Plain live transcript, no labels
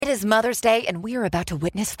is Mother's Day, and we are about to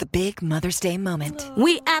witness the big Mother's Day moment.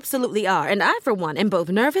 We absolutely are, and I, for one, am both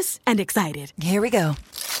nervous and excited. Here we go.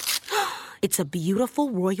 It's a beautiful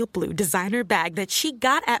royal blue designer bag that she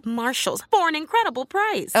got at Marshall's for an incredible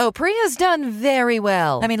price. Oh, Priya's done very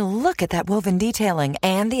well. I mean, look at that woven detailing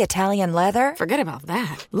and the Italian leather. Forget about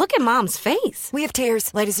that. Look at Mom's face. We have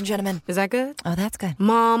tears, ladies and gentlemen. Is that good? Oh, that's good.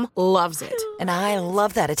 Mom loves it. And I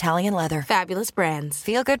love that Italian leather. Fabulous brands.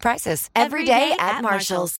 Feel good prices. Every day at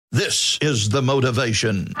Marshall's. This is The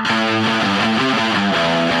Motivation.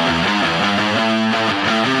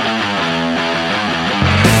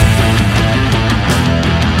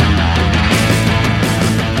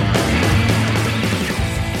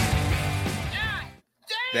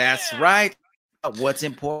 That's right. What's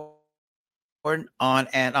important on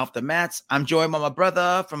and off the mats. I'm joined by my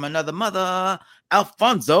brother from another mother,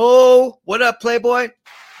 Alfonso. What up, Playboy?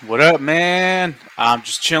 What up, man? I'm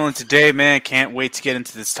just chilling today, man. Can't wait to get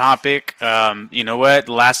into this topic. You know what?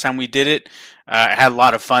 The last time we did it, I had a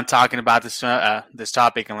lot of fun talking about this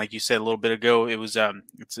topic, and like you said a little bit ago, it was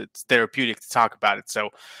it's therapeutic to talk about it.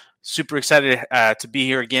 So super excited to be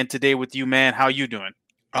here again today with you, man. How you doing?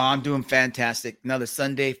 Oh, I'm doing fantastic. Another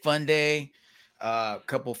Sunday fun day. A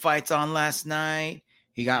couple fights on last night.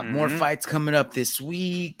 He got more fights coming up this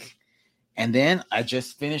week. And then I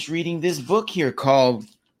just finished reading this book here called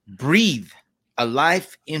Breathe, A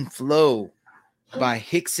Life in Flow by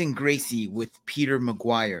Rickson Gracie with Peter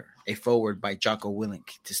McGuire, a forward by Jocko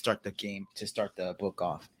Willink to start the book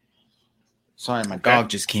off. Sorry, my dog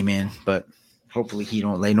just came in, but hopefully he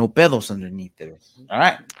don't lay no pedos underneath there. All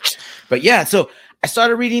right. But yeah, so I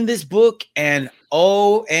started reading this book and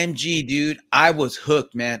OMG, dude, I was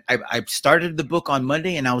hooked, man. I started the book on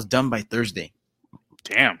Monday and I was done by Thursday.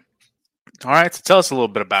 Damn. All right, so tell us a little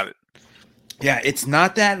bit about it. Yeah, it's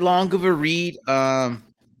not that long of a read.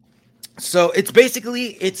 So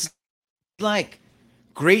it's like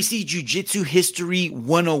Gracie Jiu-Jitsu History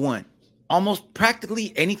 101. Almost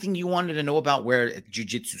practically anything you wanted to know about where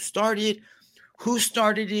Jiu-Jitsu started, who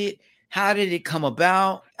started it, how did it come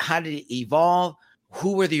about, how did it evolve,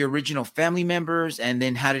 who were the original family members, and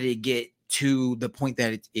then how did it get to the point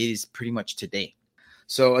that it is pretty much today.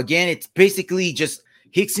 So again, it's basically just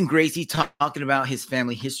Rickson Gracie talking about his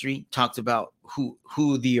family history, talks about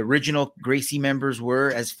who the original Gracie members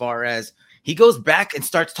were, as far as he goes back and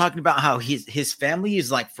starts talking about how his family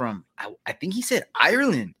is like from, I think he said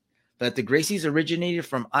Ireland, that the Gracies originated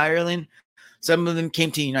from Ireland. Some of them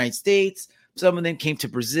came to the United States. Some of them came to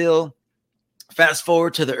Brazil. Fast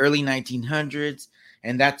forward to the early 1900s,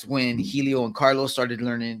 and that's when Helio and Carlos started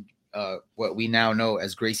learning what we now know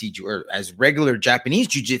as Gracie or as regular Japanese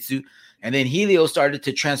jiu-jitsu, and then Helio started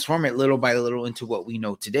to transform it little by little into what we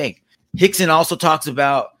know today. Rickson also talks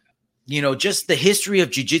about, just the history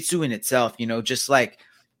of jiu-jitsu in itself, just like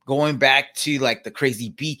going back to like the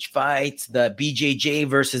crazy beach fights, the BJJ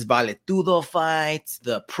versus Valetudo fights,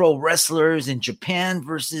 the pro wrestlers in Japan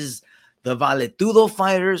versus the Valetudo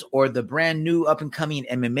fighters, or the brand new up and coming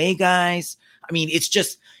MMA guys. I mean, it's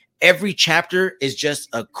just every chapter is just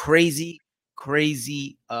a crazy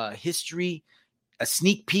history, a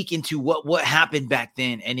sneak peek into what happened back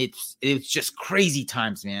then. And it's just crazy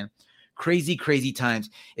times, man. Crazy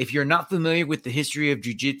times. If you're not familiar with the history of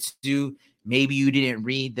jiu-jitsu, maybe you didn't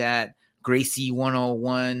read that Gracie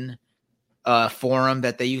 101 forum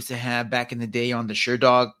that they used to have back in the day on the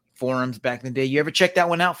SureDog forums back in the day. You ever check that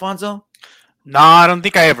one out, Fonzo? No, I don't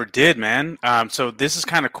think I ever did, man. So this is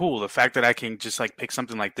kind of cool. The fact that I can just like pick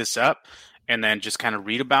something like this up and then just kind of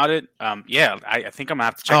read about it. Yeah, I think I'm gonna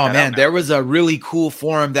have to check that out. Oh man, there was a really cool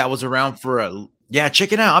forum that was around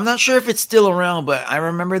check it out. I'm not sure if it's still around, but I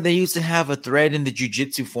remember they used to have a thread in the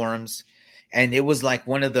jiu-jitsu forums, and it was like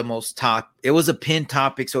one of the most top. It was a pinned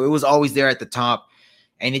topic, so it was always there at the top,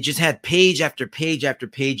 and it just had page after page after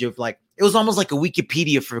page of like, it was almost like a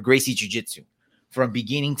Wikipedia for Gracie Jiu-Jitsu from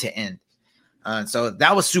beginning to end. So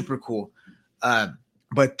that was super cool.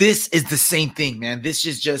 But this is the same thing, man. This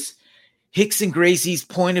is just Rickson Gracie's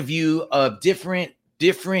point of view of different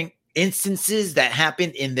instances that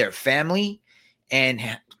happened in their family, and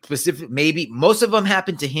specific, maybe most of them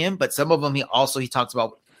happened to him, but some of them he talks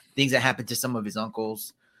about things that happened to some of his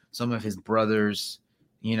uncles, some of his brothers,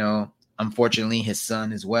 unfortunately his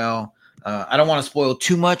son as well. I don't want to spoil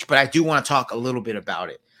too much, but I do want to talk a little bit about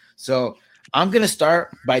it. So I'm going to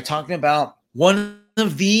start by talking about one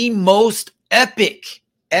of the most epic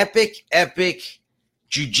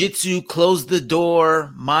jiu-jitsu, close the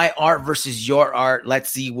door, my art versus your art, let's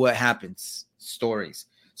see what happens stories.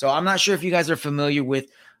 So I'm not sure if you guys are familiar with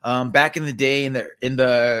back in the day in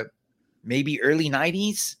the maybe early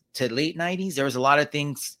 90s to late 90s, there was a lot of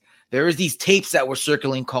things there was these tapes that were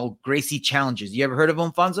circling called Gracie Challenges. You ever heard of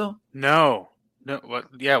them, Fonzo? No. What?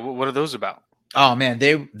 Yeah. What are those about? Oh man,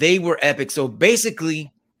 they were epic. So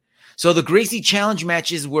basically, the Gracie Challenge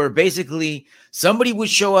matches were basically somebody would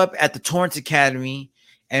show up at the Torrance Academy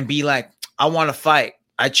and be like, "I want to fight.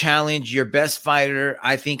 I challenge your best fighter.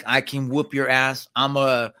 I think I can whoop your ass. I'm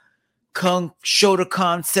a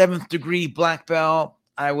Shotokan 7th degree black belt.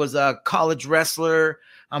 I was a college wrestler.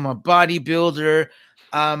 I'm a bodybuilder.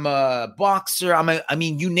 I'm a boxer. I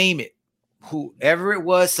mean, you name it. Whoever it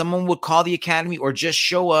was, someone would call the academy or just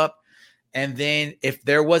show up. And then if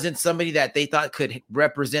there wasn't somebody that they thought could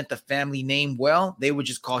represent the family name well, they would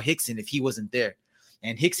just call Rickson if he wasn't there.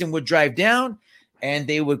 And Rickson would drive down and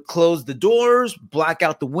they would close the doors, black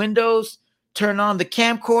out the windows, turn on the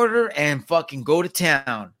camcorder, and fucking go to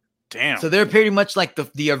town. Damn. So they're pretty much like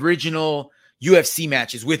the original UFC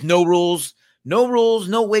matches with no rules,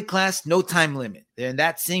 no weight class, no time limit. And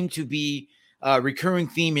that seemed to be a recurring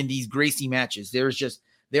theme in these Gracie matches.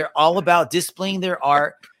 They're all about displaying their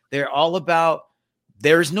art. They're all about,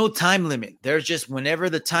 there's no time limit. There's just whenever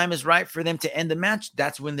the time is right for them to end the match,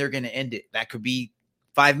 that's when they're going to end it. That could be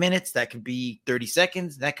 5 minutes. That could be 30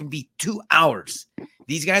 seconds. That can be 2 hours.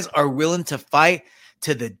 These guys are willing to fight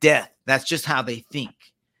to the death. That's just how they think.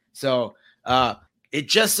 So it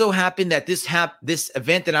just so happened that this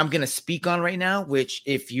event that I'm going to speak on right now, which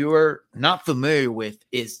if you're not familiar with,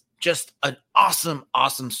 is just an awesome,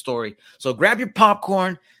 awesome story. So grab your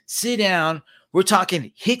popcorn, sit down. We're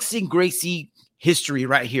talking Rickson Gracie history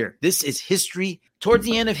right here. This is history. Towards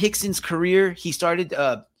the end of Rickson's career, he started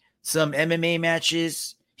some MMA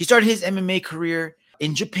matches. He started his MMA career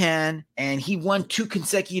in Japan, and he won 2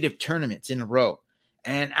 consecutive tournaments in a row.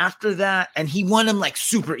 And after that, and he won them like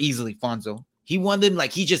super easily, Fonzo. He won them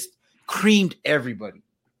like he just creamed everybody.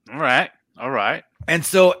 All right. And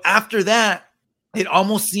so after that, it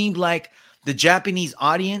almost seemed like the Japanese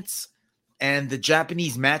audience and the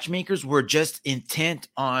Japanese matchmakers were just intent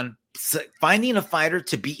on finding a fighter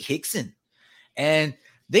to beat Rickson. And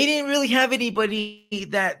they didn't really have anybody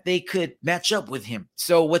that they could match up with him.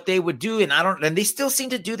 So what they would do, and they still seem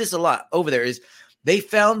to do this a lot over there, is they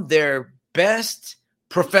found their best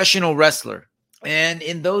professional wrestler. And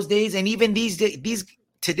in those days, and even these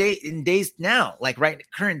today in days now, like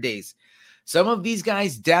current days, some of these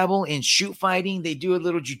guys dabble in shoot fighting. They do a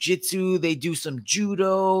little jiu-jitsu. They do some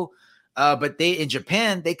judo. But in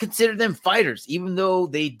Japan, they consider them fighters, even though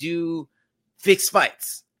they do fixed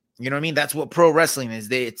fights. You know what I mean? That's what pro wrestling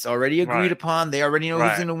is. It's already agreed upon. They already know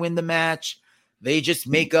who's going to win the match. They just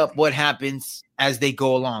make up what happens as they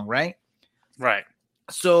go along, right? Right.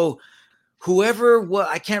 So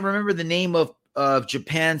I can't remember the name of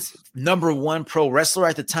Japan's #1 pro wrestler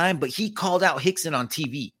at the time, but he called out Rickson on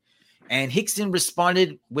TV. And Rickson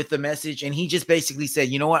responded with the message, and he just basically said,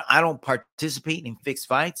 you know what? I don't participate in fixed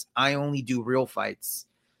fights. I only do real fights.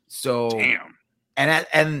 So, damn.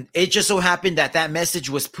 And it just so happened that message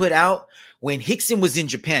was put out when Rickson was in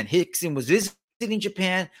Japan. Rickson was visiting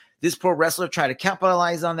Japan. This pro wrestler tried to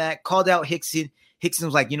capitalize on that, called out Rickson. Rickson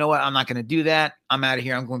was like, you know what? I'm not going to do that. I'm out of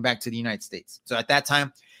here. I'm going back to the United States. So at that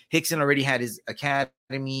time, Rickson already had his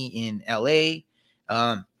academy in LA.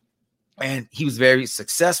 And he was very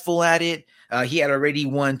successful at it. He had already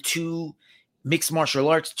won 2 mixed martial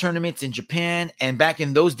arts tournaments in Japan. And back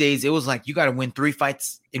in those days, it was like, you got to win 3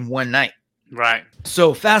 fights in one night. Right.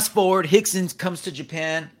 So fast forward, Rickson comes to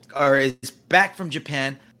Japan, or is back from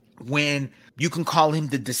Japan, when you can call him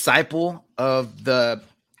the disciple of the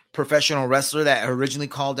professional wrestler that originally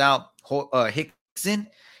called out Rickson.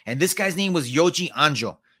 And this guy's name was Yoji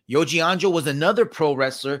Anjo. Yoji Anjo was another pro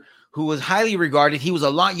wrestler who was highly regarded. He was a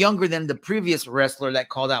lot younger than the previous wrestler that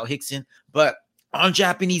called out Rickson, but on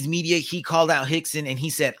Japanese media, he called out Rickson and he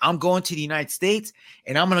said, I'm going to the United States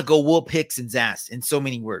and I'm going to go whoop Rickson's ass, in so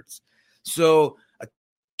many words. So a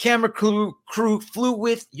camera crew flew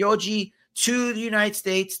with Yoji to the United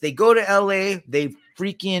States. They go to LA. They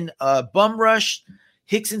freaking bum rush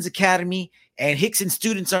Rickson's academy, and Rickson's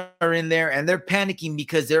students are in there and they're panicking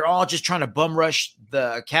because they're all just trying to bum rush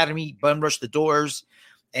the academy, bum rush the doors.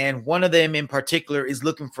 And one of them in particular is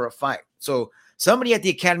looking for a fight. So somebody at the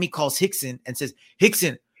academy calls Rickson and says,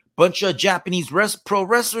 Rickson, bunch of Japanese pro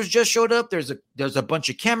wrestlers just showed up. There's a bunch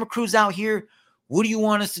of camera crews out here. What do you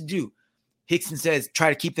want us to do? Rickson says, try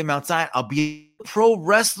to keep them outside. I'll be pro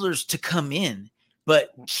wrestlers to come in,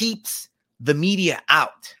 but keeps the media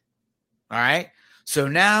out. All right. So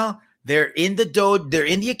now they're in they're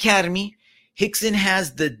in the academy. Rickson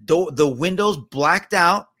has the windows blacked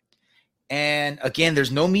out. And again,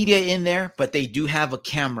 there's no media in there, but they do have a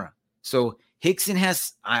camera. So Rickson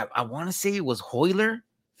has, I want to say it was Hoyler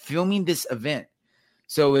filming this event.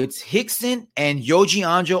 So it's Rickson and Yoji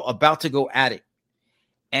Anjo about to go at it.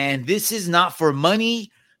 And this is not for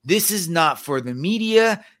money. This is not for the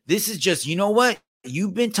media. This is just, you know what?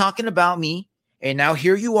 You've been talking about me, and now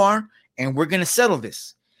here you are, and we're going to settle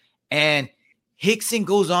this. And Rickson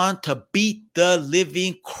goes on to beat the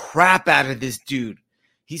living crap out of this dude.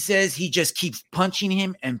 He says he just keeps punching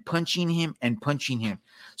him and punching him and punching him.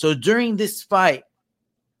 So during this fight,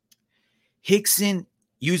 Rickson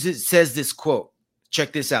says this quote.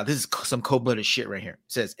 Check this out. This is some cold-blooded shit right here.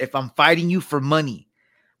 It says, if I'm fighting you for money,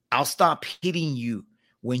 I'll stop hitting you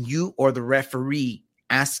when you or the referee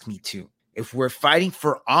ask me to. If we're fighting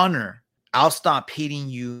for honor, I'll stop hitting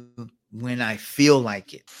you when I feel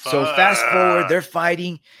like it. So fast forward, they're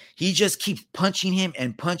fighting. He just keeps punching him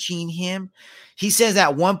and punching him. He says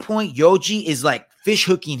at one point, Yoji is like fish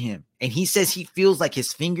hooking him. And he says he feels like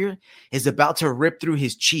his finger is about to rip through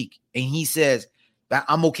his cheek. And he says,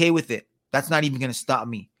 I'm okay with it. That's not even going to stop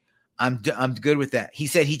me. I'm good with that. He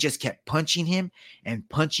said he just kept punching him and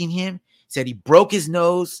punching him. Said he broke his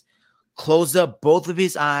nose, closed up both of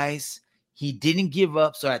his eyes. He didn't give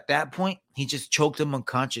up. So at that point, he just choked him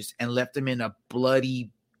unconscious and left him in a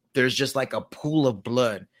bloody, there's just like a pool of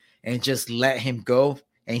blood, and just let him go.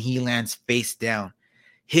 And he lands face down.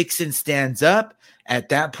 Rickson stands up. At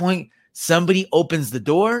that point, somebody opens the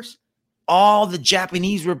doors. All the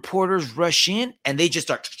Japanese reporters rush in and they just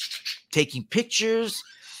start taking pictures.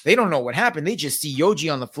 They don't know what happened. They just see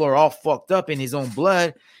Yoji on the floor all fucked up in his own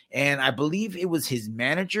blood. And I believe it was his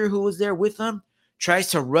manager who was there with him,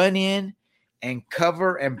 tries to run in and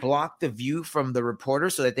cover and block the view from the reporter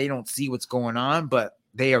so that they don't see what's going on. But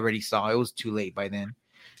they already saw. It was too late by then.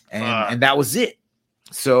 And that was it.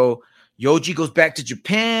 So Yoji goes back to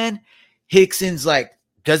Japan. Rickson's like,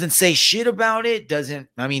 doesn't say shit about it. This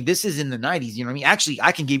is in the 90s. You know what I mean? Actually,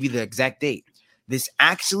 I can give you the exact date. This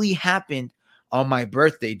actually happened on my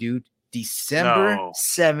birthday, dude. December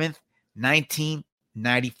 7th,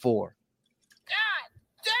 1994. God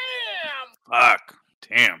damn. Fuck.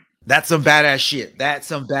 Damn. That's some badass shit.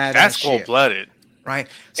 That's cold-blooded. Right?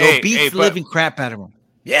 So beats the living crap out of him.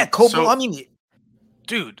 Yeah, cold-blooded.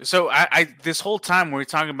 Dude, so I this whole time we're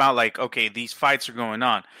talking about like, okay, these fights are going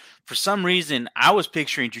on. For some reason, I was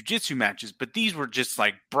picturing jiu-jitsu matches, but these were just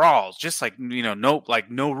like brawls, just like,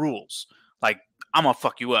 no rules. Like, I'm gonna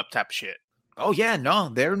fuck you up type of shit. Oh yeah, no,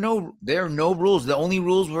 there are no rules. The only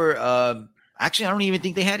rules were actually, I don't even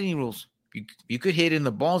think they had any rules. You could hit in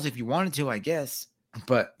the balls if you wanted to, I guess.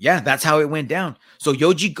 But yeah, that's how it went down. So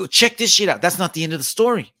Yoji, check this shit out. That's not the end of the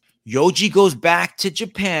story. Yoji goes back to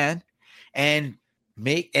Japan and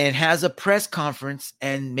has a press conference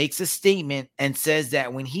and makes a statement and says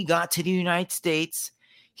that when he got to the United States,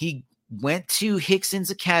 he went to Rickson's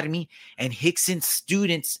academy and Rickson's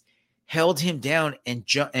students held him down and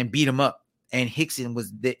beat him up. And Rickson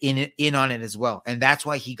was in on it as well. And that's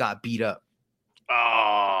why he got beat up.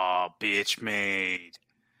 Oh, bitch made.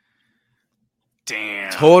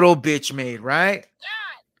 Damn. Total bitch made, right?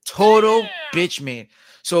 Total bitch made.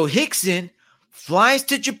 So Rickson flies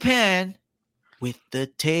to Japan with the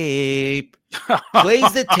tape,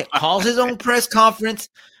 plays the tape, calls his own press conference,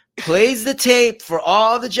 plays the tape for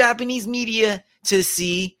all the Japanese media to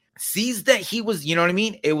see, sees that he was, you know what I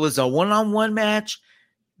mean? It was a one-on-one match.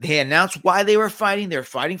 They announced why they were fighting. They're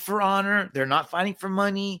fighting for honor. They're not fighting for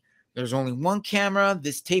money. There's only one camera.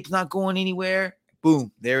 This tape's not going anywhere.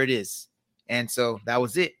 Boom, there it is. And so that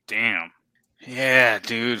was it. Damn. Yeah,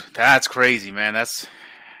 dude. That's crazy, man.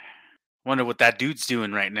 Wonder what that dude's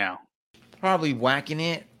doing right now. Probably whacking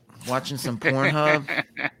it, watching some Pornhub.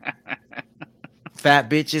 Fat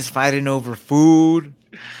bitches fighting over food.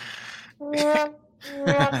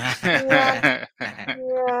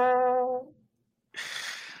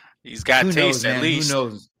 He's got taste at least. Who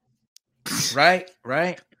knows? Right?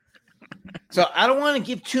 So I don't want to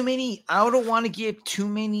give too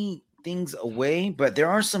many things away, but there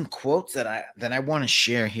are some quotes that I want to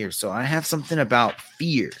share here. So I have something about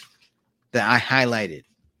fear that I highlighted.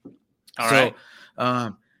 All right.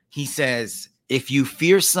 He says, if you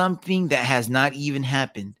fear something that has not even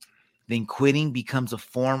happened, then quitting becomes a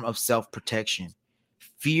form of self-protection.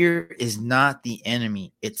 Fear is not the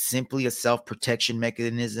enemy. It's simply a self-protection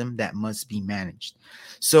mechanism that must be managed.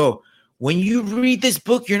 So when you read this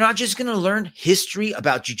book, you're not just going to learn history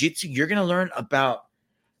about jiu-jitsu. You're going to learn about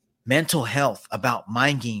mental health, about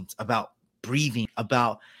mind games, about breathing,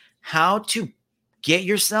 about how to get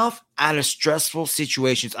yourself out of stressful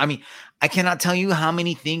situations. I mean, I cannot tell you how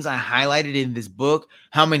many things I highlighted in this book,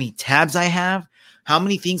 how many tabs I have, how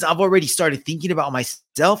many things I've already started thinking about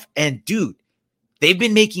myself. And dude, they've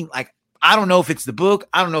been making, like, I don't know if it's the book.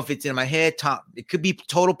 I don't know if it's in my head. It could be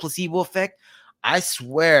total placebo effect. I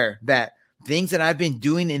swear that things that I've been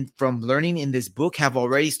doing from learning in this book have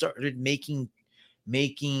already started making,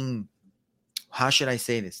 how should I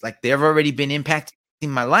say this? Like they've already been impacting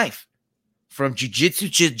my life from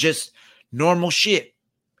jujitsu to just normal shit.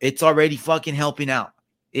 It's already fucking helping out.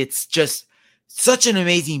 It's just such an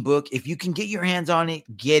amazing book. If you can get your hands on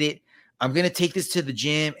it, get it. I'm going to take this to the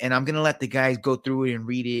gym and I'm going to let the guys go through it and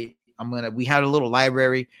read it. We had a little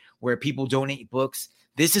library where people donate books.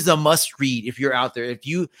 This is a must read if you're out there.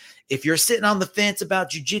 If you're sitting on the fence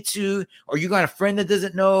about jujitsu, or you got a friend that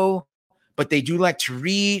doesn't know, but they do like to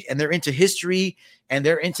read and they're into history and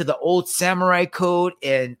they're into the old samurai code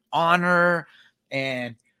and honor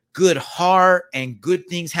and good heart and good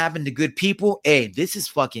things happen to good people. Hey, this is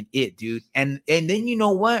fucking it, dude. And then you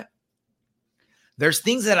know what? There's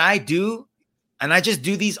things that I do, and I just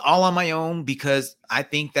do these all on my own because I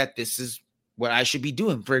think that this is what I should be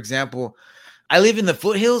doing. For example, I live in the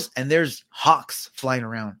foothills and there's hawks flying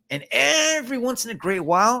around. And every once in a great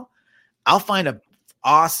while, I'll find a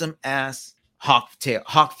awesome ass hawk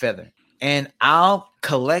feather. And I'll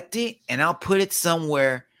collect it and I'll put it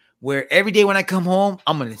somewhere where every day when I come home,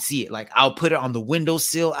 I'm going to see it. Like I'll put it on the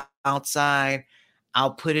windowsill outside.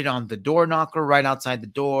 I'll put it on the door knocker right outside the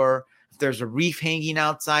door. If there's a wreath hanging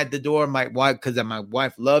outside the door, my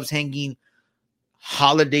wife loves hanging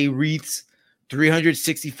holiday wreaths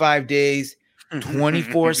 365 days,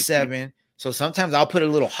 24/7. So sometimes I'll put a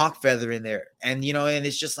little hawk feather in there. And, and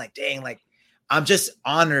it's just like, dang, like I'm just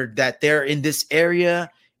honored that they're in this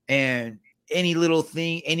area, and any little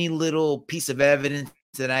thing, any little piece of evidence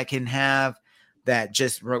that I can have that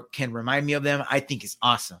just can remind me of them, I think is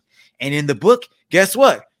awesome. And in the book, guess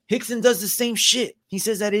what? Rickson does the same shit. He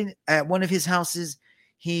says that at one of his houses,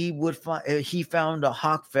 he found a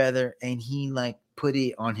hawk feather and he like put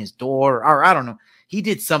it on his door, or I don't know. He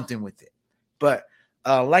did something with it. But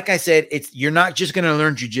like I said, you're not just going to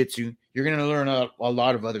learn jujitsu. You're going to learn a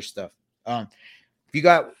lot of other stuff.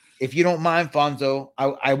 If you don't mind, Fonzo,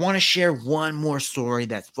 I want to share one more story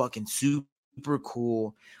that's fucking super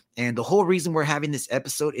cool. And the whole reason we're having this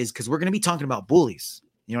episode is because we're going to be talking about bullies.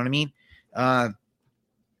 You know what I mean?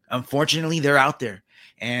 Unfortunately, they're out there,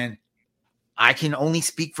 and I can only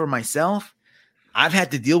speak for myself. I've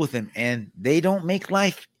had to deal with them, and they don't make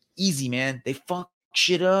life easy, man. They fuck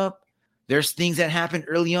shit up. There's things that happen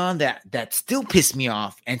early on that still piss me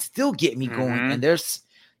off and still get me going. And there's,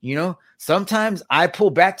 sometimes I pull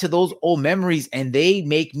back to those old memories and they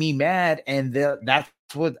make me mad. And that's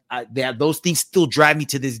what those things still drive me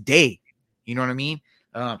to this day. You know what I mean?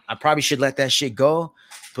 I probably should let that shit go,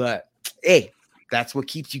 but hey, that's what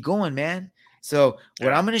keeps you going, man. So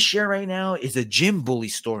what I'm going to share right now is a gym bully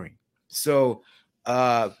story. So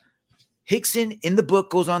Rickson in the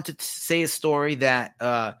book goes on to say a story that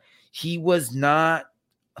there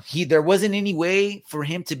wasn't any way for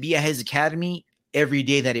him to be at his academy every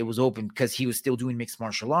day that it was open, because he was still doing mixed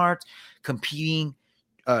martial arts, competing,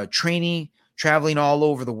 training, traveling all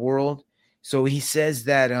over the world. So he says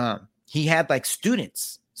that he had like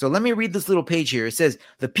students. So let me read this little page here. It says,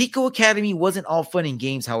 the Pico Academy wasn't all fun and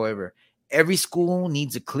games, however. Every school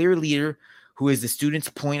needs a clear leader who is the student's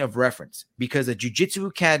point of reference, because a jiu-jitsu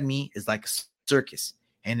academy is like a circus,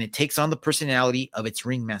 and it takes on the personality of its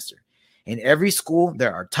ringmaster. In every school,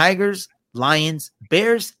 there are tigers, lions,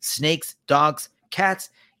 bears, snakes, dogs, cats,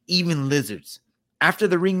 even lizards. After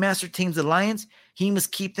the ringmaster tames the lions, he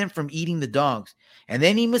must keep them from eating the dogs. And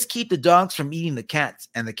then he must keep the dogs from eating the cats,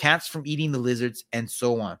 and the cats from eating the lizards, and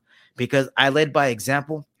so on. Because I led by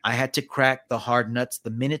example, I had to crack the hard nuts the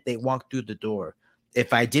minute they walked through the door.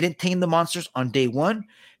 If I didn't tame the monsters on day one,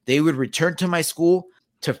 they would return to my school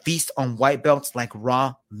to feast on white belts like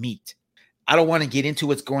raw meat. I don't want to get into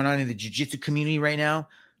what's going on in the jiu-jitsu community right now,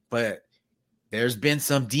 but there's been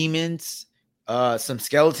some demons, some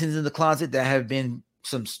skeletons in the closet that have been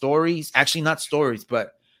some stories, actually not stories,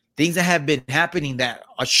 but things that have been happening that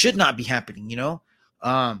should not be happening,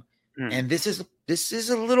 and this is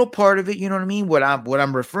a little part of it. You know what I mean? What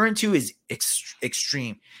I'm referring to is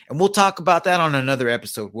extreme, and we'll talk about that on another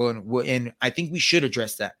episode. And I think we should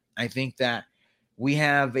address that. I think that we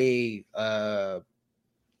have a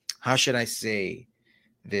how should I say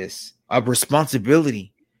this? A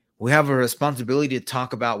responsibility. We have a responsibility to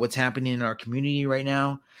talk about what's happening in our community right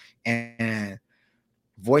now, and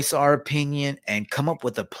voice our opinion and come up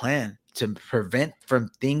with a plan to prevent from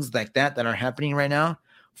things like that are happening right now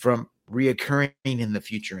from reoccurring in the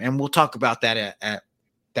future. And we'll talk about that at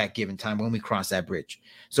that given time when we cross that bridge.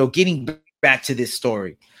 So getting back to this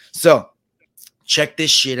story. So check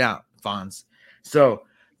this shit out, Fonz. So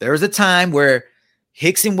there was a time where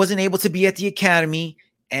Rickson wasn't able to be at the academy,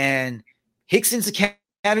 and Rickson's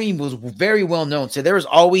academy was very well known. So there was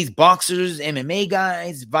always boxers, MMA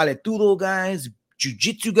guys, valetudo guys,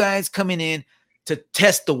 jiu-jitsu guys coming in to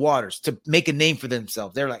test the waters, to make a name for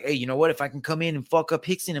themselves. They're like, hey, you know what? If I can come in and fuck up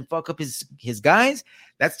Rickson and fuck up his guys,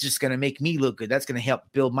 that's just going to make me look good. That's going to help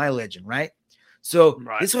build my legend, right? So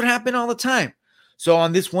This would happen all the time. So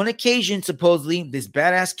on this one occasion, supposedly, this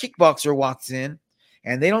badass kickboxer walks in,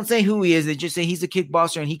 and they don't say who he is. They just say he's a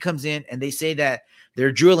kickboxer, and he comes in, and they say that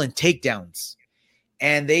they're drilling takedowns.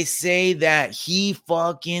 And they say that he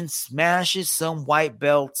fucking smashes some white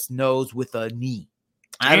belt's nose with a knee.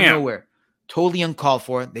 Out of nowhere. Totally uncalled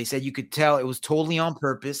for. They said you could tell it was totally on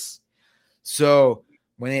purpose. So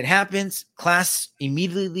when it happens, class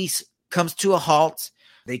immediately comes to a halt.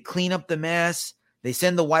 They clean up the mess. They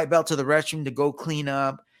send the white belt to the restroom to go clean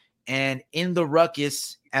up. And in the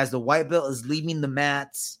ruckus, as the white belt is leaving the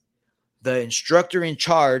mats, the instructor in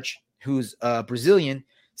charge, who's Brazilian,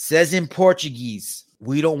 says in Portuguese,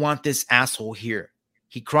 "We don't want this asshole here.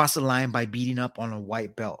 He crossed the line by beating up on a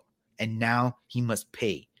white belt, and now he must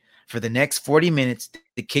pay." For the next 40 minutes,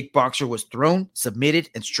 the kickboxer was thrown, submitted,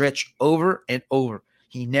 and stretched over and over.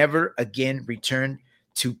 He never again returned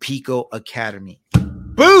to Pico Academy.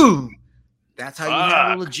 Boom! That's how you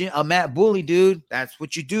handle a Matt Bully, dude. That's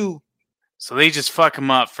what you do. So they just fuck him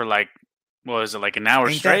up for like, what was it, like an hour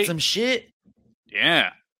Ain't straight? That some shit?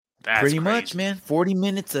 Yeah. That's pretty crazy. much, man. 40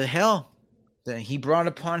 minutes of hell that he brought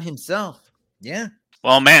upon himself. Yeah.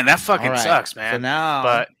 Well, man, that fucking sucks, man. So now,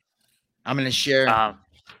 but I'm going to share.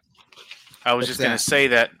 I was just going to say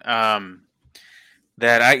that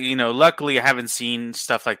that I, luckily I haven't seen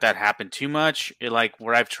stuff like that happen too much. Like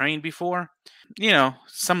where I've trained before,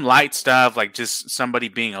 some light stuff, like just somebody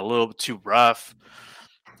being a little too rough.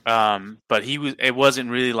 But it wasn't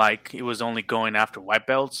really like it was only going after white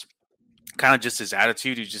belts. Kind of just his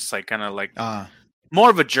attitude. He's just like kind of like more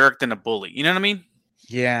of a jerk than a bully. You know what I mean?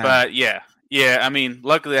 Yeah. But yeah. I mean,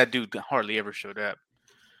 luckily that dude hardly ever showed up.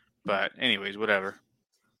 But anyways, whatever.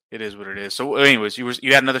 It is what it is. So, anyways,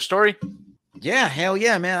 you had another story? Yeah, hell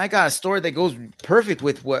yeah, man. I got a story that goes perfect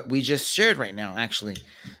with what we just shared right now, actually.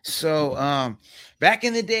 So, back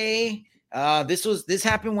in the day, this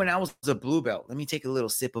happened when I was a blue belt. Let me take a little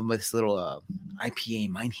sip of this little IPA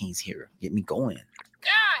Mind Haze here. Get me going.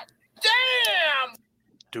 God damn!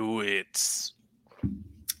 Do it.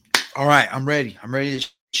 All right, I'm ready. I'm ready to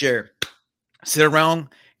share. Sit around.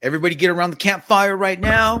 Everybody get around the campfire right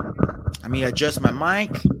now. Let me adjust my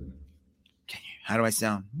mic. How do I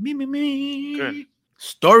sound? Me. Good.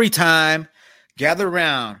 Story time. Gather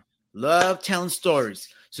around. Love telling stories.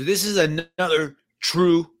 So this is another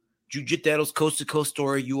true Jiu-Jitsu's Coast to Coast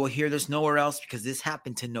story. You will hear this nowhere else because this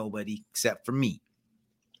happened to nobody except for me.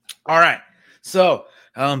 All right. So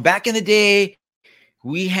back in the day,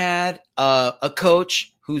 we had a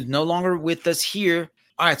coach who's no longer with us here.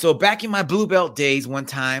 All right. So back in my blue belt days, one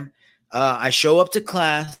time, I show up to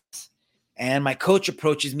class and my coach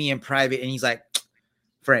approaches me in private and he's like,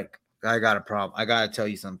 "Frank, I got a problem. I got to tell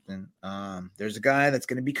you something. There's a guy that's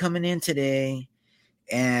going to be coming in today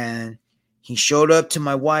and he showed up to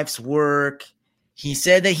my wife's work. He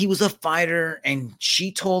said that he was a fighter and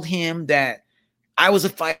she told him that I was a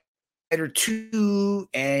fighter too.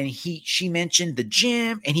 And she mentioned the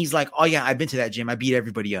gym and he's like, oh yeah, I've been to that gym. I beat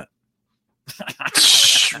everybody up."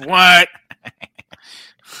 What?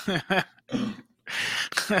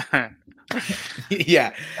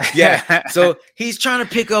 Yeah. So he's trying to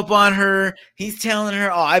pick up on her. He's telling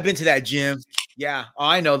her, "Oh, I've been to that gym. Yeah. Oh,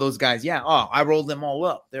 I know those guys. Yeah. Oh, I rolled them all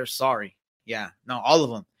up. They're sorry. Yeah. No, all of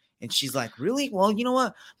them." And she's like, "Really? Well, you know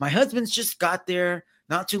what? My husband's just got there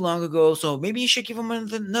not too long ago, so maybe you should give him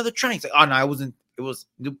another try." He's like, "Oh no,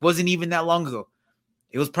 it wasn't even that long ago.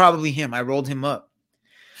 It was probably him. I rolled him up."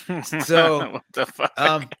 So, what the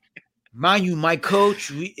fuck? Mind you, my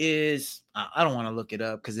coach is, I don't want to look it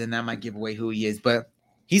up because then that might give away who he is, but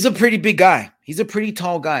he's a pretty big guy. He's a pretty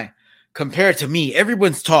tall guy compared to me.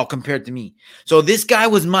 Everyone's tall compared to me. So this guy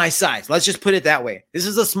was my size. Let's just put it that way. This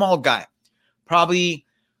is a small guy, probably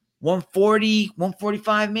 140,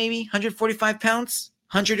 145, maybe 145 pounds,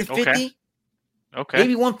 150, Okay.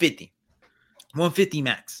 maybe 150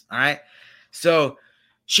 max. All right. So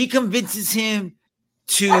she convinces him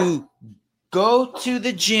to go to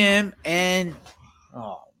the gym and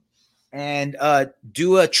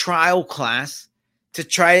do a trial class to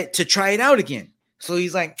try it out again. So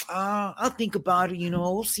he's like, I'll think about it.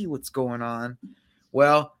 We'll see what's going on.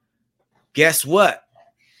 Well, guess what?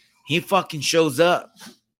 He fucking shows up.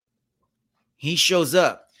 He shows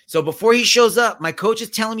up. So before he shows up, my coach is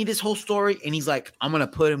telling me this whole story. And he's like, "I'm going to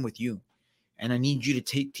put him with you. And I need you to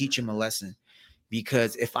teach him a lesson."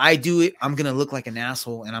 because if I do it, I'm gonna look like an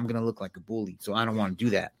asshole and I'm gonna look like a bully. So I don't want to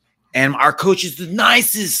do that. And our coach is the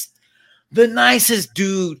nicest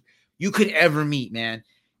dude you could ever meet, man.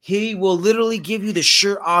 He will literally give you the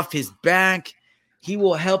shirt off his back. He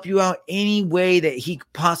will help you out any way that he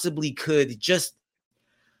possibly could. Just,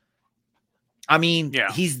 I mean,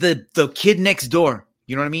 he's the kid next door.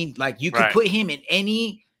 You know what I mean? Like, you could put him in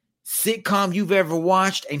any sitcom you've ever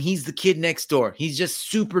watched, and he's the kid next door. He's just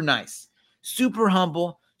super nice, super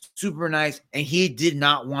humble, super nice, and he did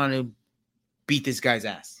not want to beat this guy's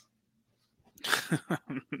ass.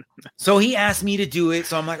 So he asked me to do it.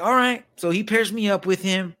 So I'm like, all right. So he pairs me up with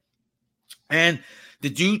him, and the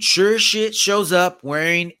dude sure as shit shows up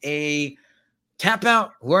wearing tap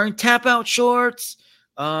out shorts,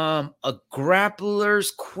 a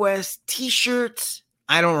Grappler's Quest t-shirt.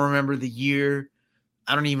 I don't remember the year.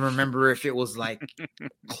 I don't even remember if it was like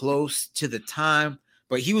close to the time,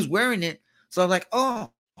 but he was wearing it. So I'm like,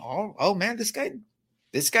 oh man, this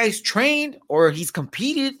guy's trained, or he's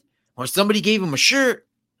competed, or somebody gave him a shirt.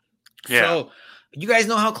 Yeah. So you guys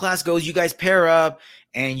know how class goes. You guys pair up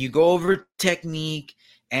and you go over technique.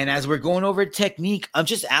 And as we're going over technique, I'm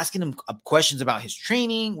just asking him questions about his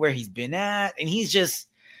training, where he's been at. And he's just,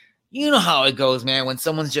 you know how it goes, man, when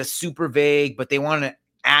someone's just super vague, but they want to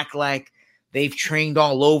act like they've trained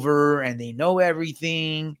all over and they know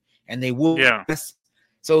everything and they will. Yeah.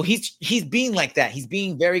 So he's being like that. He's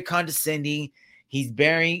being very condescending. He's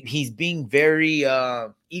being very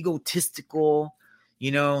egotistical.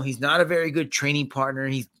 You know, he's not a very good training partner.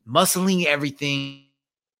 He's muscling everything.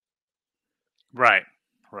 Right.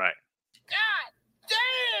 God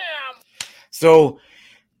damn. So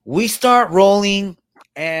we start rolling,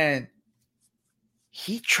 and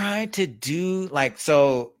he tried to do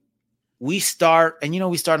so we start, and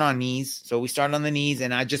we start on knees. So we start on the knees,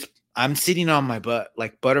 and I'm sitting on my butt,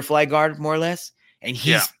 like butterfly guard, more or less. And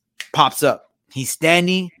he pops up. He's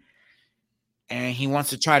standing, and he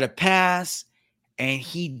wants to try to pass, and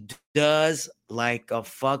he does like a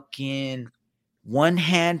fucking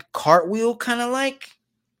one-hand cartwheel, kind of like.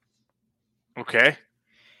 Okay.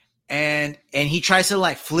 And he tries to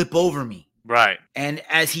like flip over me. Right. And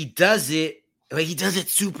as he does it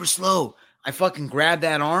super slow. I fucking grab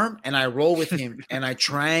that arm and I roll with him and I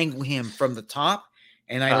triangle him from the top,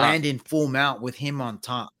 and I land in full mount with him on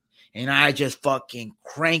top. And I just fucking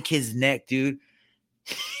crank his neck, dude.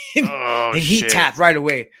 And he tapped right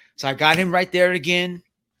away. So I got him right there again.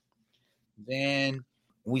 Then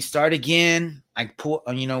we start again. I pull,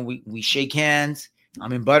 we shake hands.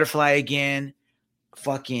 I'm in butterfly again.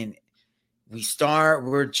 Fucking, we start.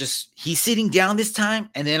 He's sitting down this time.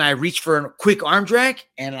 And then I reach for a quick arm drag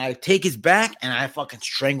and I take his back and I fucking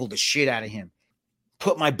strangle the shit out of him.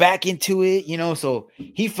 Put my back into it, so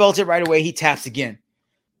he felt it right away. He taps again.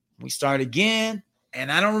 We start again.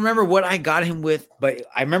 And I don't remember what I got him with, but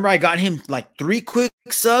I remember I got him like 3 quick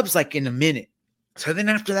subs, like in a minute. So then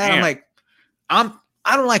after that, I'm like, I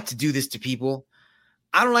don't like to do this to people.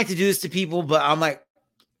 But I'm like,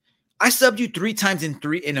 I subbed you 3 times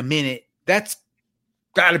in a minute. That's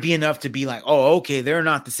got to be enough to be like, oh, okay, they're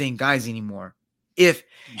not the same guys anymore. If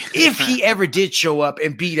he ever did show up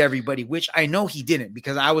and beat everybody, which I know he didn't,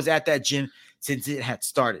 because I was at that gym since it had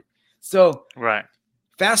started. So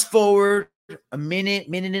fast forward a minute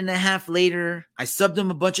and a half later, I subbed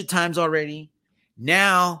him a bunch of times already.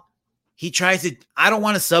 Now he tries to, I don't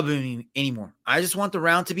want to sub him anymore. I just want the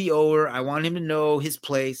round to be over. I want him to know his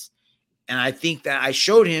place. And I think that I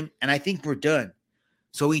showed him, and I think we're done.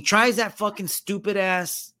 So he tries that fucking stupid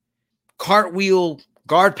ass cartwheel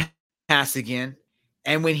guard pass again.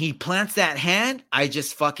 And when he plants that hand, I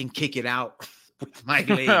just fucking kick it out with my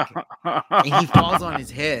leg. And he falls on his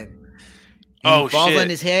head. And he falls on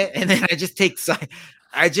his head, and then I just take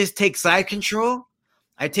side control.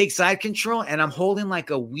 I take side control, and I'm holding like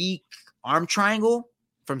a weak arm triangle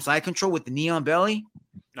from side control with the knee on belly.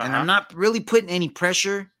 And I'm not really putting any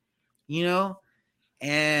pressure,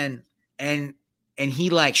 and he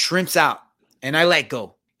like shrimps out, and I let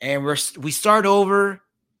go, and we start over,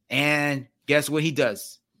 and guess what he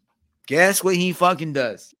does? Guess what he fucking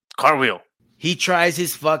does? Cartwheel. He tries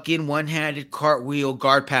his fucking one-handed cartwheel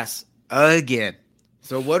guard pass again.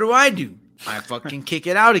 So what do? I fucking kick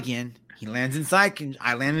it out again. He lands inside.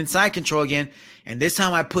 I land inside control again, and this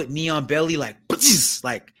time I put knee on belly, like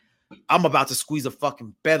I'm about to squeeze a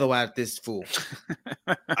fucking bezel out of this fool.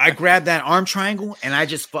 I grab that arm triangle, and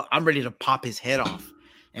I'm ready to pop his head off.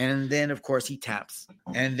 And then, of course, he taps.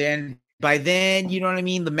 And then, by then, you know what I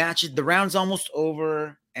mean? The round's almost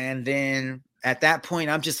over. And then, at that point,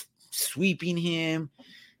 I'm just sweeping him.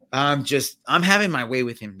 I'm having my way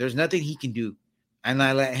with him. There's nothing he can do. and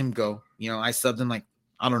I let him go. I subbed him like,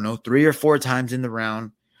 I don't know, 3 or 4 times in the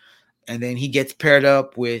round. And then he gets paired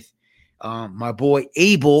up with my boy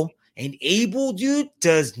Abel. And Abel, dude,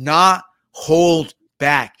 does not hold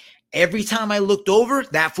back. Every time I looked over,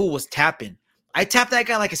 that fool was tapping. I tapped that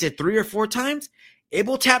guy, like I said, 3 or 4 times.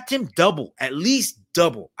 Abel tapped him double, at least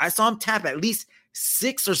double. I saw him tap at least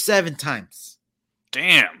 6 or 7 times.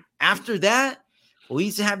 Damn. After that, we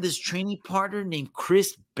used to have this training partner named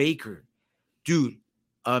Chris Baker. Dude,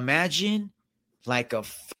 imagine like a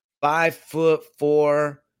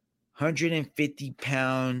 5'4",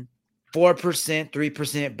 150-pound, 4%,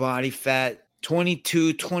 3% body fat,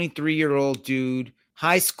 22, 23-year-old dude,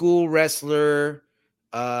 high school wrestler,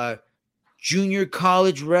 junior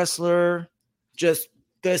college wrestler, just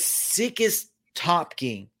the sickest top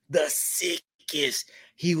game, the sickest.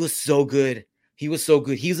 He was so good. He was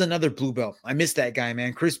another blue belt. I miss that guy,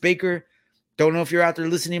 man. Chris Baker, don't know if you're out there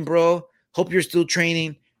listening, bro. Hope you're still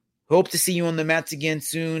training. Hope to see you on the mats again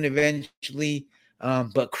soon, eventually.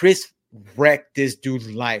 But Chris wrecked this dude's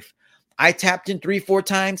life. I tapped in 3, 4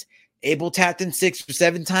 times. Abel tapped in 6 or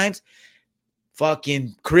 7 times.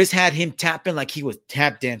 Fucking Chris had him tapping like he was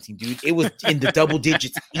tap dancing, dude. It was in the double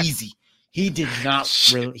digits, easy. He did not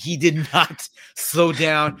slow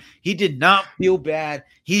down. He did not feel bad.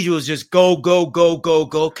 He was just go,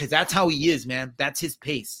 because that's how he is, man. That's his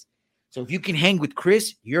pace. So if you can hang with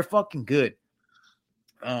Chris, you're fucking good.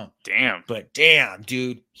 Damn. But damn,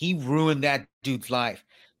 dude, he ruined that dude's life.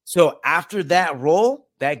 So after that roll,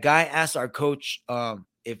 that guy asked our coach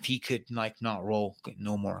if he could like not roll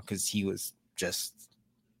no more because he was just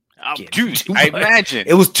dude, I imagine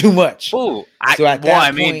it was too much. Oh, so at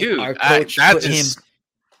that point, dude, our coach put him.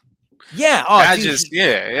 Yeah,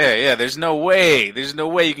 yeah. There's no way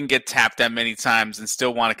you can get tapped that many times and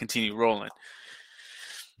still want to continue rolling.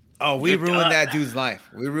 Oh, we ruined that dude's life.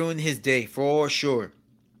 We ruined his day for sure.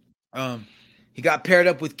 He got paired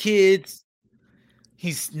up with kids.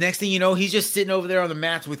 He's next thing you know, he's just sitting over there on the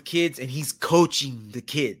mats with kids and he's coaching the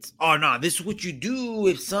kids. Oh no, this is what you do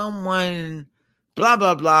if someone blah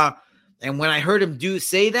blah blah. And when I heard him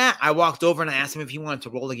say that, I walked over and I asked him if he wanted to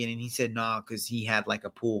roll again, and he said nah, because he had like a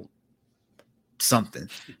pull something.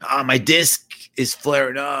 My disc is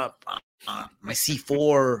flaring up. My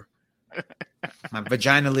C4, my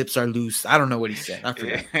vagina lips are loose. I don't know what he said. I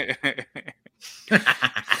forget.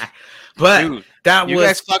 But dude, that you was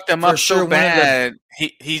guys fucked him up sure so bad.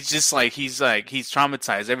 He's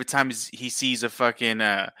traumatized every time he sees a fucking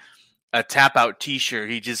a tap out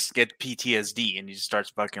T-shirt. He just gets PTSD and he just starts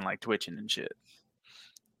fucking like twitching and shit.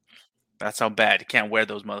 That's how bad. He can't wear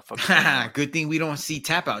those motherfuckers. Good thing we don't see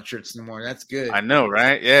tap out shirts anymore. That's good. I know,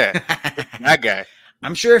 right? Yeah, that guy.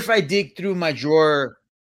 I'm sure if I dig through my drawer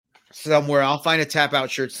somewhere, I'll find a tap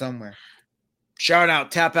out shirt somewhere. Shout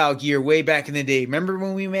out Tap Out gear way back in the day. Remember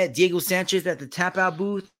when we met Diego Sanchez at the Tap Out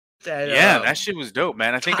booth? That shit was dope,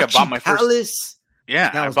 man. I think I bought my first. Yeah,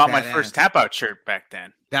 I bought my first Tap Out shirt back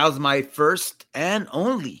then. That was my first and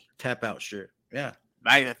only Tap Out shirt. Yeah,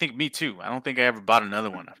 I think me too. I don't think I ever bought another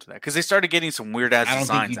one after that because they started getting some weird ass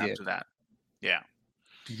designs after that. Yeah,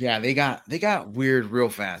 they got weird real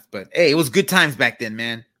fast. But hey, it was good times back then,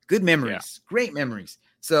 man. Good memories, great memories.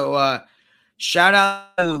 So. Shout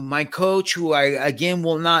out to my coach, who I, again,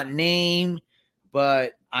 will not name,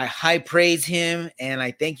 but I high praise him, and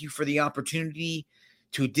I thank you for the opportunity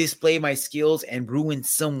to display my skills and ruin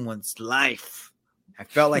someone's life. I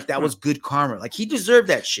felt like that was good karma. Like, he deserved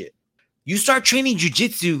that shit. You start training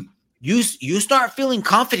jiu-jitsu, you start feeling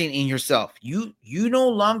confident in yourself. You no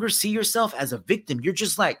longer see yourself as a victim. You're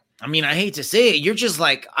just like, I mean, I hate to say it, you're just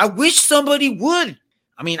like, I wish somebody would.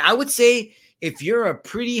 I mean, I would say if you're a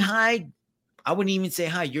pretty high, I wouldn't even say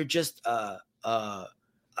high. You're just a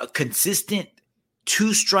consistent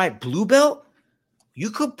 2-stripe blue belt.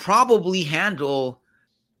 You could probably handle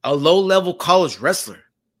a low-level college wrestler.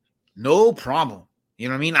 No problem. You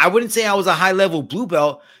know what I mean? I wouldn't say I was a high-level blue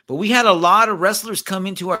belt, but we had a lot of wrestlers come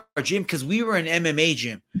into our gym because we were an MMA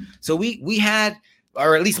gym. So we had,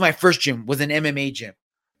 or at least my first gym was an MMA gym.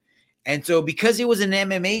 And so because it was an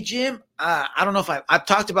MMA gym, I don't know if I've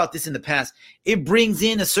talked about this in the past. It brings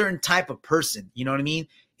in a certain type of person. You know what I mean?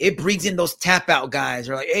 It brings in those tap out guys.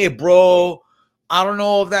 They're like, hey, bro, I don't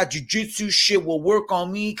know if that jiu-jitsu shit will work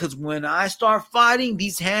on me because when I start fighting,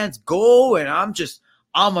 these hands go and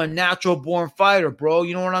I'm a natural born fighter, bro.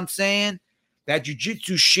 You know what I'm saying? That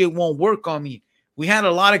jiu-jitsu shit won't work on me. We had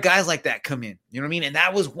a lot of guys like that come in. You know what I mean? And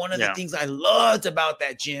that was one of the things I loved about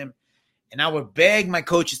that gym. And I would beg my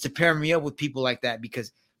coaches to pair me up with people like that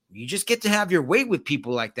because you just get to have your way with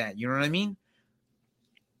people like that. You know what I mean?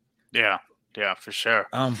 Yeah, for sure.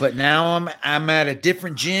 But now I'm at a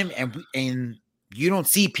different gym, and You don't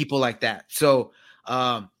see people like that. So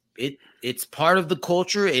it's part of the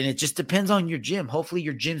culture, and it just depends on your gym. Hopefully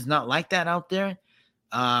your gym's not like that out there.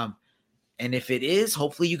 And if it is,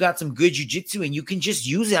 hopefully you got some good jiu-jitsu and you can just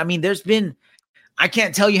use it. I mean, I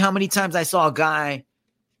can't tell you how many times I saw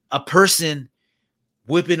a person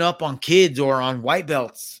whipping up on kids or on white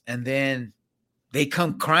belts, and then they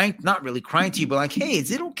come crying, not really crying to you, but like, hey,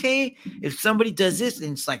 is it okay if somebody does this?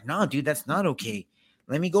 And it's like, no, dude, that's not okay.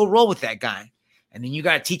 Let me go roll with that guy. And then you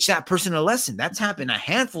got to teach that person a lesson. That's happened a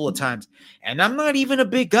handful of times. And I'm not even a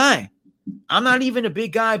big guy.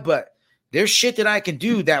 But there's shit that I can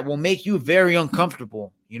do that will make you very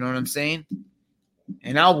uncomfortable. You know what I'm saying?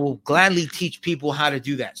 And I will gladly teach people how to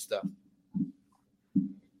do that stuff.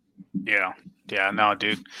 Yeah. Yeah, no,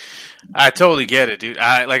 dude. I totally get it, dude.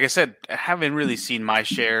 Like I said, I haven't really seen my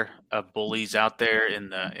share of bullies out there in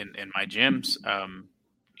my gyms.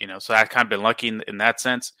 So I've kind of been lucky in that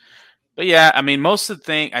sense. But yeah, I mean, most of the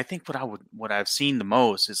thing, I think what I've seen the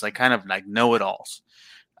most is like kind of like know-it-alls.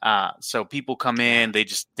 So people come in, they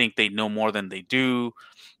just think they know more than they do.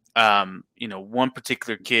 One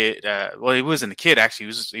particular kid, well, he wasn't a kid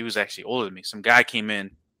actually. He was actually older than me. Some guy came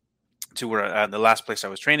in to where the last place I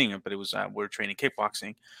was training him, but it was we were training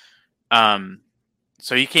kickboxing.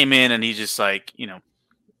 So he came in and he just like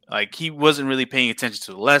he wasn't really paying attention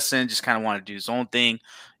to the lesson, just kind of wanted to do his own thing.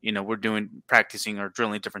 We're practicing or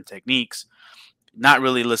drilling different techniques, not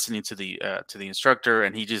really listening to the instructor.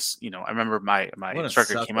 And he just, I remember my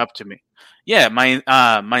instructor came up to me. Yeah, my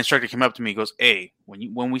instructor came up to me. He goes, "Hey,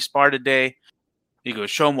 when we spar today," he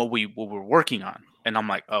goes, "show him what we're working on." And I'm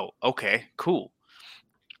like, "Oh, okay, cool."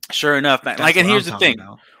 Sure enough, man. And here's the thing: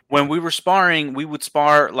 when we were sparring, we would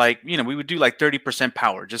spar we would do like 30%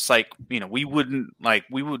 power, just like we would.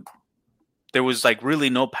 There was like really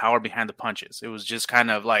no power behind the punches. It was just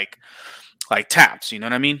kind of like taps. You know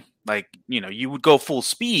what I mean? You would go full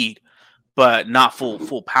speed, but not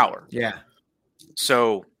full power. Yeah.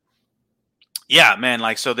 So, yeah, man.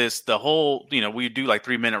 The whole we do like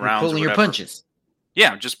 3-minute rounds. Pulling your punches.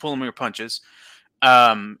 Yeah, just pulling your punches.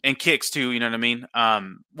 And kicks too, you know what I mean?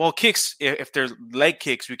 Well, kicks, if they're leg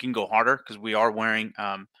kicks, we can go harder because we are wearing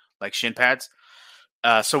like shin pads.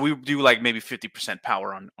 So we do like maybe 50%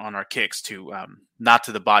 power on our kicks to not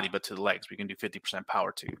to the body but to the legs. We can do 50%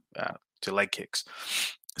 power to leg kicks.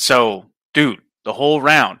 So, dude, the whole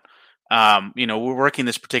round, we're working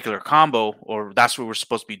this particular combo, or that's what we're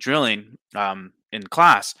supposed to be drilling in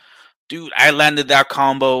class. Dude, I landed that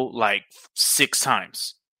combo like 6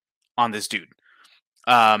 times on this dude.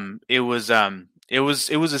 It was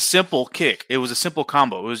a simple kick. It was a simple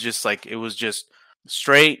combo. It was just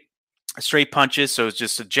straight punches. So it's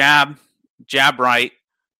just a jab right,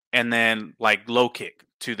 and then like low kick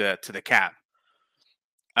to the calf.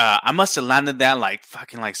 I must have landed that like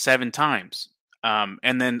fucking like 7 times.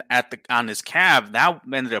 And then on his calf, that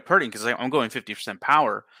ended up hurting because I'm going 50%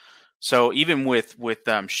 power. So even with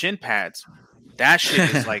shin pads, that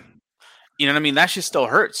shit is like, you know what I mean? That shit still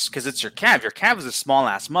hurts because it's your calf. Your calf is a small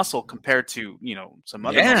ass muscle compared to some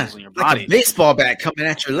other muscles in your body. Like a baseball bat coming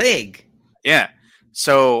at your leg. Yeah.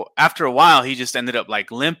 So after a while, he just ended up like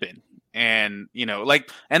limping, and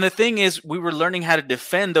and the thing is, we were learning how to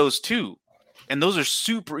defend those too, and those are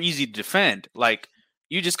super easy to defend. Like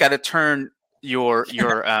you just got to turn your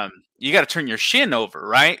shin over,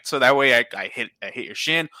 right? So that way I hit your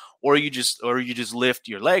shin, or you just lift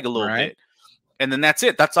your leg a little bit, and then that's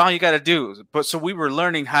it. That's all you got to do. But so we were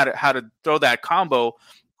learning how to throw that combo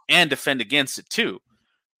and defend against it too.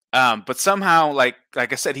 But somehow, like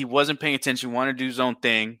I said, he wasn't paying attention, wanted to do his own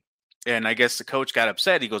thing, and I guess the coach got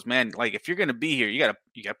upset. He goes, "Man, like if you're gonna be here, you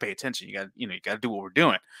gotta pay attention. You gotta do what we're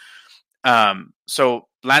doing." So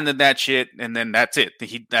landed that shit, and then that's it.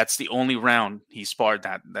 That's the only round he sparred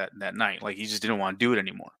that night. Like he just didn't want to do it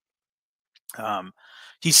anymore.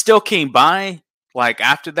 He still came by like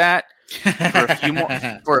after that for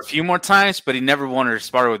a few more times, but he never wanted to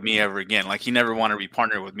spar with me ever again. Like he never wanted to be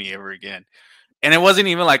partnered with me ever again. And it wasn't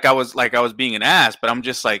even like I was being an ass, but I'm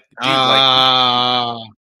just like, dude,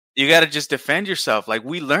 you got to just defend yourself. Like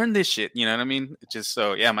we learned this shit, you know what I mean? Just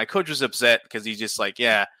so, yeah, my coach was upset because he's just like,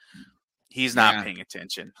 yeah, he's not paying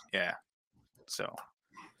attention. Yeah. So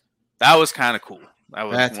that was kind of cool.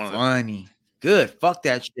 That's funny. Good. Fuck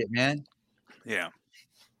that shit, man. Yeah.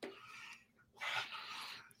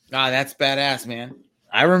 That's badass, man.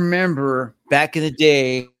 I remember back in the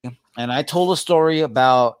day, and I told a story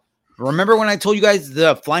about, remember when I told you guys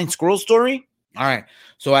the flying squirrel story? All right.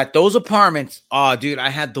 So at those apartments, dude, I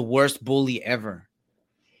had the worst bully ever.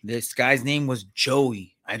 This guy's name was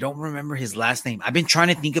Joey. I don't remember his last name. I've been trying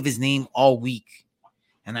to think of his name all week,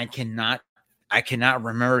 and I cannot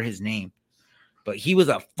remember his name. but he was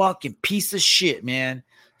a fucking piece of shit, man.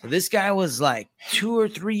 So this guy was like 2 or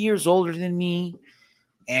 3 years older than me.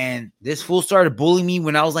 And this fool started bullying me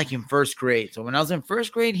when I was like in first grade. So when I was in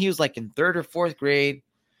first grade, he was like in third or fourth grade.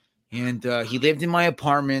 And he lived in my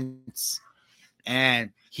apartments.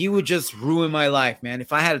 And he would just ruin my life, man.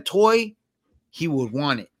 If I had a toy, he would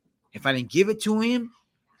want it. If I didn't give it to him,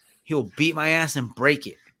 he'll beat my ass and break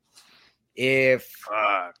it. If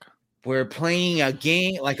we're playing a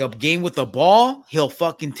game, like a game with a ball, he'll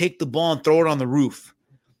fucking take the ball and throw it on the roof.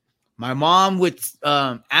 My mom would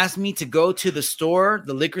ask me to go to the store,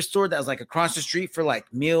 the liquor store that was like across the street for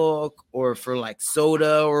like milk or for like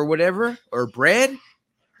soda or whatever, or bread.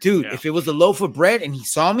 Dude, if it was a loaf of bread and he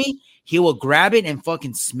saw me, he would grab it and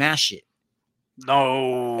fucking smash it.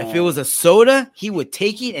 No. If it was a soda, he would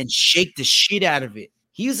take it and shake the shit out of it.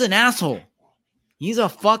 He's an asshole. He's a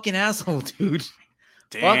fucking asshole, dude.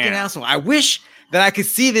 Damn. Fucking asshole. I wish that I could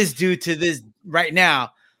see this dude to this right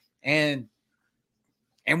now and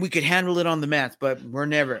we could handle it on the mats, but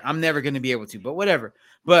I'm never going to be able to, but whatever.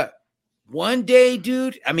 But one day,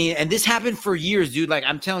 dude, I mean, and this happened for years, dude. Like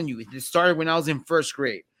I'm telling you, it started when I was in first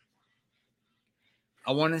grade.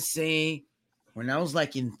 I want to say when I was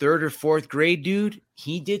like in third or fourth grade, dude,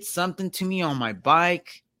 he did something to me on my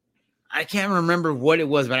bike. I can't remember what it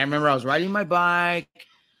was, but I remember I was riding my bike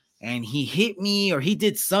and he hit me or he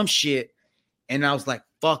did some shit. And I was like,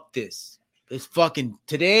 fuck this. This fucking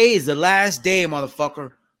today is the last day,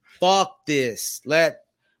 motherfucker. Fuck this.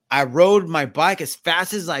 I rode my bike as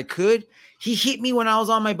fast as I could. He hit me when I was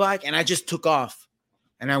on my bike and I just took off.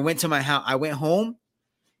 And I went to my house. I went home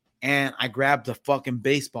and I grabbed the fucking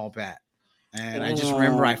baseball bat. And I just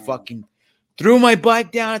remember I fucking threw my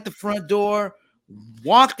bike down at the front door,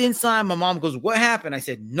 walked inside. My mom goes, what happened? I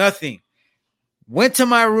said, nothing. Went to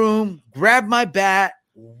my room, grabbed my bat,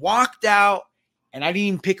 walked out, and I didn't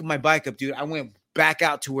even pick my bike up, dude. I went back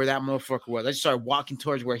out to where that motherfucker was. I just started walking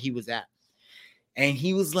towards where he was at. And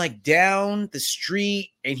he was like down the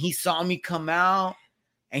street and he saw me come out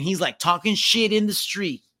and he's like talking shit in the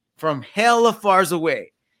street from hella far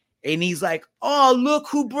away. And he's like, oh, look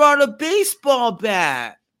who brought a baseball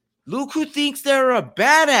bat. Look who thinks they're a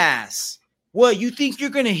badass. What, you think you're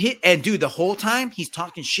going to hit? And dude, the whole time he's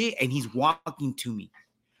talking shit and he's walking to me.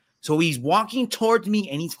 So he's walking towards me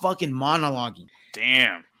and he's fucking monologuing.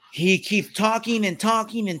 Damn. He keeps talking and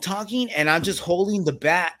talking and talking, and I'm just holding the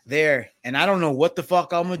bat there, and I don't know what the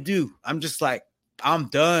fuck I'm going to do. I'm just like, I'm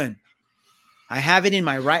done. I have it in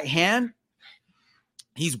my right hand.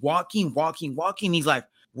 He's walking. He's like,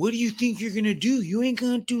 what do you think you're going to do? You ain't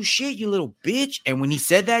going to do shit, you little bitch. And when he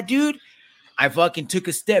said that, dude, I fucking took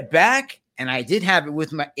a step back, and I did have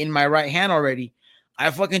it in my right hand already.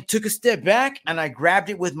 I fucking took a step back, and I grabbed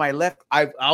it with my left. I